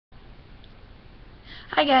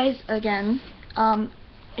Hi guys, again.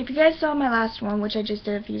 If you guys saw my last one, which I just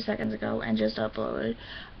did a few seconds ago and just uploaded,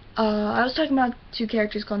 I was talking about two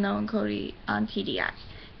characters called Noah and Cody on TDI.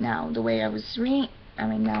 Now, the way I was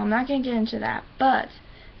now I'm not gonna get into that, but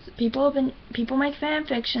people make fan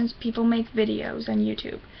fictions, people make videos on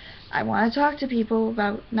YouTube. I want to talk to people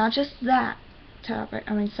about not just that topic,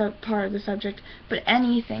 part of the subject, but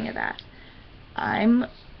anything of that.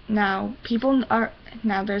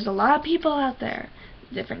 There's a lot of people out there,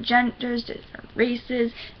 different genders, different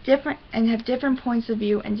races, and have different points of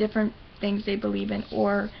view and different things they believe in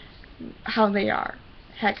or how they are.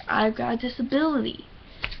 Heck, I've got a disability,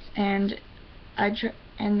 and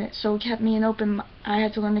so it kept me I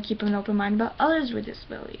had to learn to keep an open mind about others with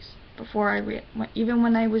disabilities even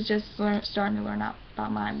when I was just starting to learn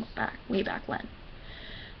about mine way back when.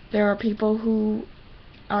 There are people who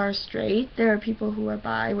are straight, there are people who are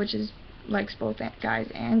bi, which is likes both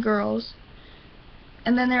guys and girls,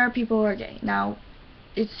 and then there are people who are gay. Now,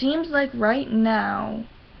 it seems like right now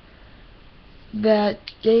that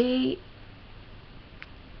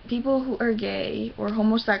people who are gay or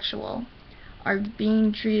homosexual are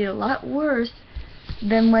being treated a lot worse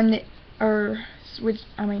than than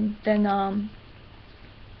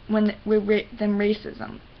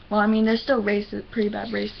racism. Well, there's still pretty bad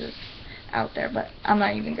racists out there, but I'm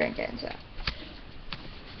not even going to get into that.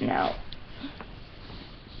 Now,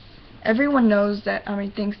 everyone knows that,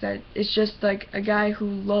 thinks that it's just like a guy who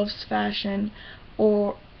loves fashion,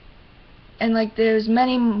 and like there's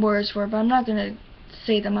many words for it, but I'm not going to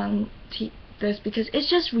say them on this because it's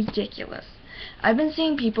just ridiculous. I've been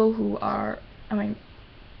seeing people who are,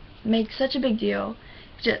 make such a big deal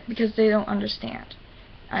just because they don't understand.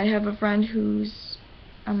 I have a friend whose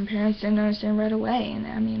parents didn't understand right away, and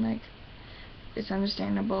it's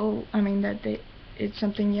understandable. It's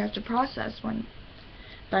something you have to process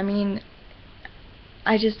but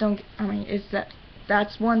I just don't.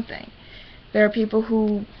 That's one thing. There are people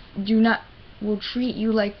who will treat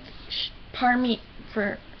you like, pardon me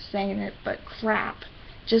for saying it, but crap,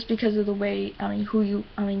 just because of the way who you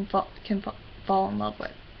can fall in love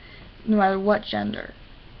with, no matter what gender.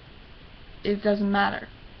 It doesn't matter,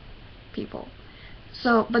 people.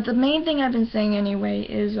 So, but the main thing I've been saying anyway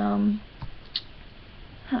is hold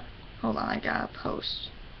on, I gotta post.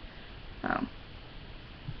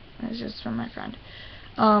 It's just from my friend.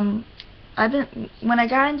 When I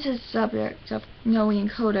got into the subject of Noah and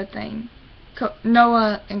Cody thing,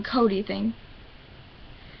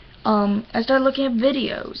 I started looking at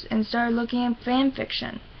videos and started looking at fan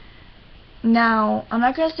fiction. Now, I'm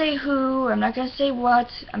not gonna say who, I'm not gonna say what,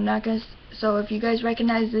 so if you guys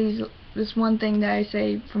recognize this one thing that I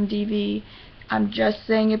say from DV, I'm just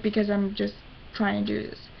saying it because I'm just trying to do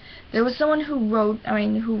this. There was someone who wrote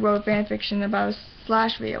fan fiction about a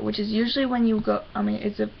slash video, which is usually when you go,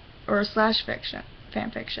 or a slash fiction, fan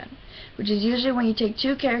fiction, which is usually when you take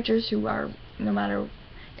two characters who are, no matter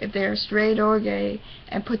if they're straight or gay,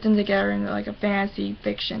 and put them together in like a fantasy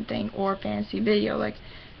fiction thing or a fantasy video, like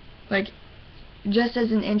just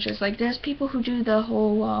as an interest. Like there's people who do the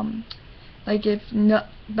whole like if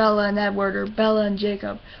Bella and Edward, or Bella and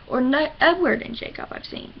Jacob, or Edward and Jacob.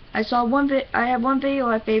 I have one video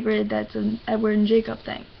I favorited that's an Edward and Jacob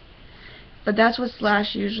thing. But that's what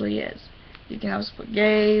slash usually is. You can also put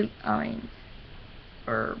gay,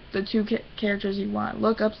 or the two characters you want,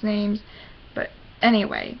 lookups names. But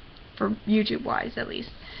anyway, for YouTube wise at least,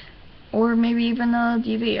 or maybe even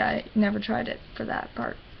DV. I never tried it for that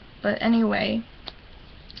part. But anyway,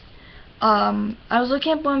 I was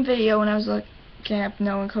looking at one video and I was looking at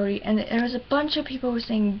Noah and Cody, and there was a bunch of people who were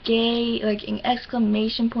saying gay, like in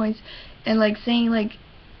exclamation points, and like saying like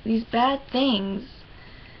these bad things.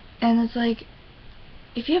 And it's like,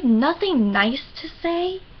 if you have nothing nice to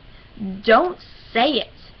say, don't say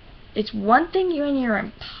it. It's one thing you're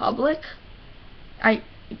in public.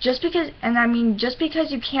 Just because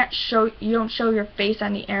you don't show your face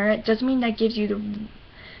on the internet doesn't mean that gives you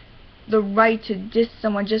the right to diss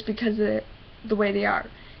someone just because of the way they are.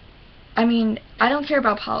 I don't care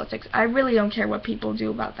about politics. I really don't care what people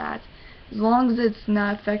do about that, as long as it's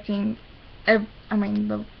not affecting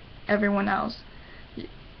everyone else.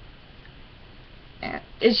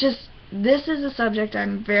 It's just, this is a subject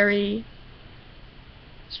I'm very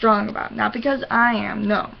strong about. Not because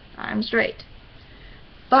no, I'm straight.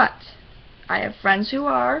 But I have friends who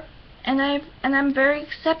are, and I'm very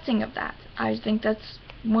accepting of that. I think that's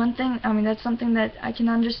one thing, that's something that I can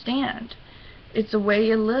understand. It's a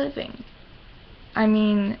way of living.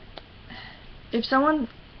 If someone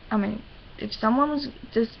was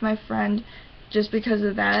just my friend just because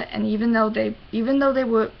of that, and even though they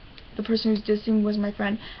the person who's dissing was my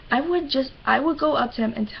friend, I would go up to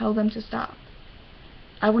him and tell them to stop.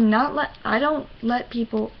 I don't let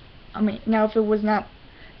people, I mean, now if it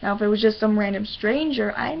was just some random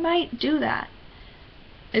stranger, I might do that.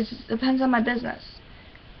 It depends on my business.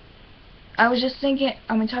 I was just thinking,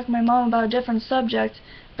 talking to my mom about a different subject,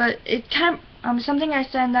 but it kind of, something I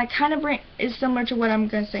said that kind of is similar to what I'm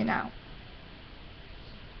going to say now.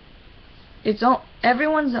 It's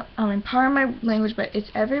everyone's, pardon my language, but it's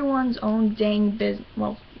everyone's own damn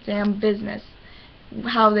business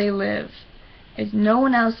how they live. It's no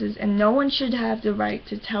one else's, and no one should have the right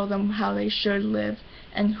to tell them how they should live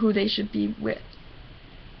and who they should be with.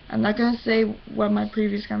 I'm not going to say what my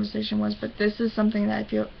previous conversation was, but this is something that I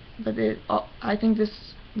feel, I think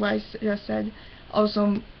this, what I just said,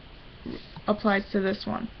 also applies to this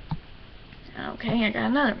one. Okay, I got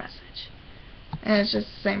another message. And it's just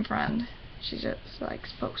the same friend. She just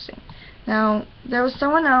likes posting. Now, there was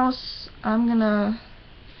someone else. I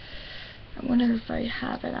wonder if I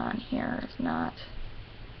have it on here. If not,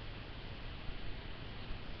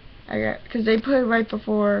 because they put it right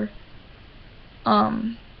before,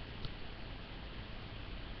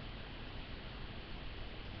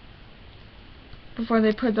 before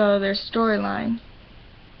they put their storyline.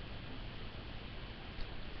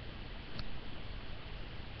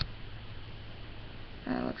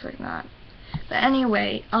 It looks like not. But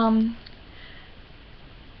anyway,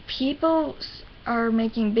 people are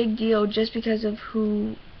making big deal just because of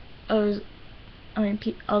who others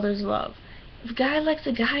love. If a guy likes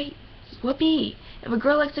a guy, whoopee. If a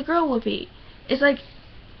girl likes a girl, whoopee. It's like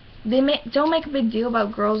they don't make a big deal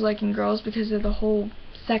about girls liking girls because of the whole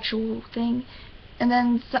sexual thing. And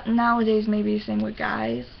then nowadays maybe the same with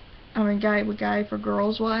guys. Guy with guy for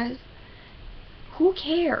girls wise. Who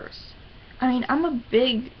cares? I'm a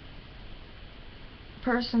big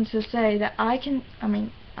person to say that I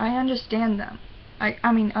understand them.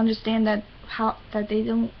 Understand that that they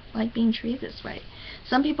don't like being treated this way.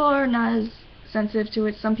 Some people are not as sensitive to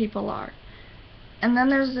it, some people are. And then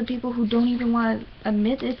there's the people who don't even want to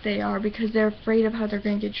admit if they are because they're afraid of how they're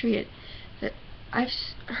going to get treated. That I've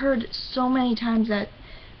heard so many times that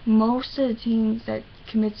most of the teens that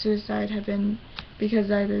commit suicide have been because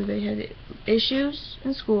either they had issues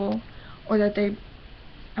in school or that they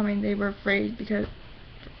were afraid because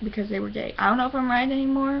they were gay. I don't know if I'm right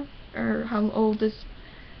anymore or how old this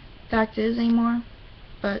fact is anymore,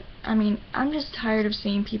 but I'm just tired of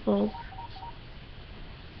seeing people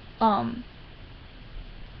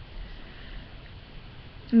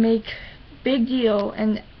make big deal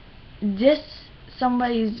and diss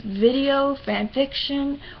somebody's video, fan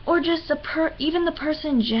fiction, or just even the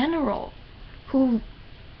person in general who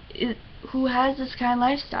has this kind of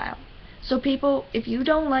lifestyle. So people, if you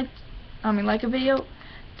don't like a video,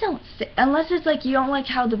 don't say, unless it's like you don't like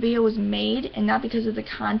how the video was made and not because of the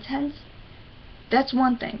content. That's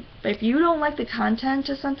one thing. But if you don't like the content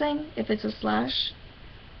or something, if it's a slash,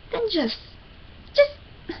 then just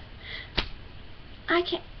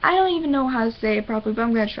I don't even know how to say it properly, but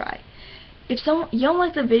I'm gonna try. If you don't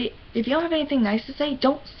like the video, if you don't have anything nice to say,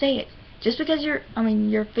 don't say it. Just because your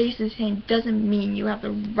face is hidden doesn't mean you have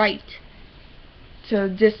the right to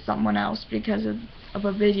diss someone else because of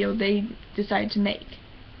a video they decided to make.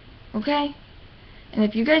 Okay? And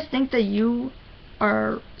if you guys think that you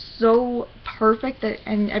are so perfect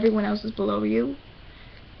and everyone else is below you,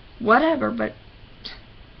 whatever, but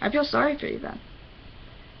I feel sorry for you then.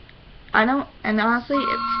 I don't, and honestly,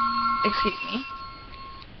 excuse me,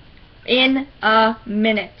 in a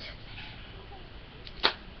minute.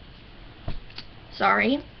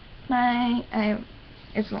 Sorry,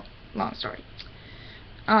 it's a long story.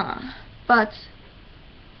 But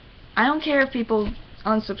I don't care if people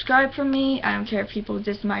unsubscribe from me. I don't care if people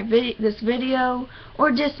diss this video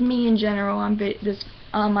or diss me in general on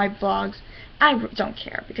my vlogs. I don't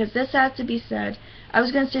care, because this has to be said. I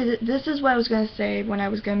was gonna say that this is what I was gonna say when I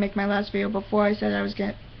was gonna make my last video before I said I was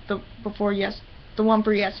gonna the one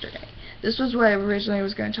for yesterday. This was what I originally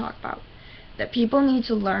was gonna talk about. That people need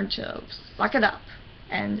to learn to suck it up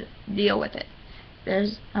and deal with it.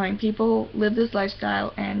 People live this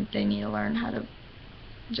lifestyle and they need to learn how to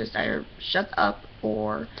just either shut up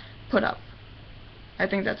or put up. I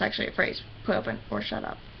think that's actually a phrase, put up or shut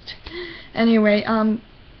up. Anyway,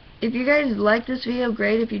 if you guys like this video,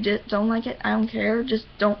 great. If you don't like it, I don't care.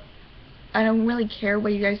 I don't really care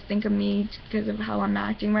what you guys think of me because of how I'm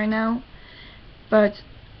acting right now. But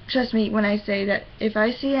trust me when I say that if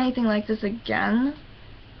I see anything like this again,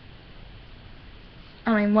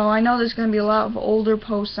 well, I know there's going to be a lot of older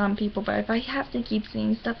posts on people, but if I have to keep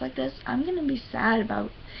seeing stuff like this, I'm going to be sad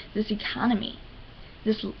about this economy,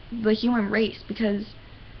 the human race, because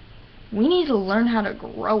We need to learn how to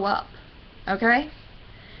grow up. Okay?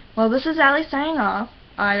 Well, this is Allie signing off.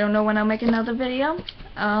 I don't know when I'll make another video.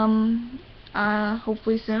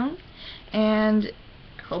 Hopefully soon. And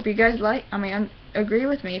hope you guys agree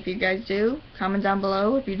with me. If you guys do, comment down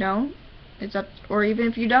below. If you don't, it's up. Or even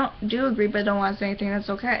if you do agree but don't want to say anything, that's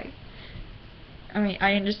okay.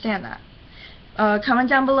 I understand that. Comment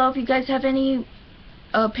down below if you guys have any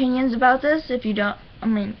opinions about this. If you don't,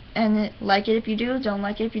 like it if you do, don't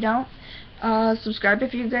like it if you don't. Subscribe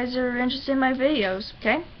if you guys are interested in my videos.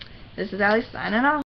 Okay? This is Allie signing off.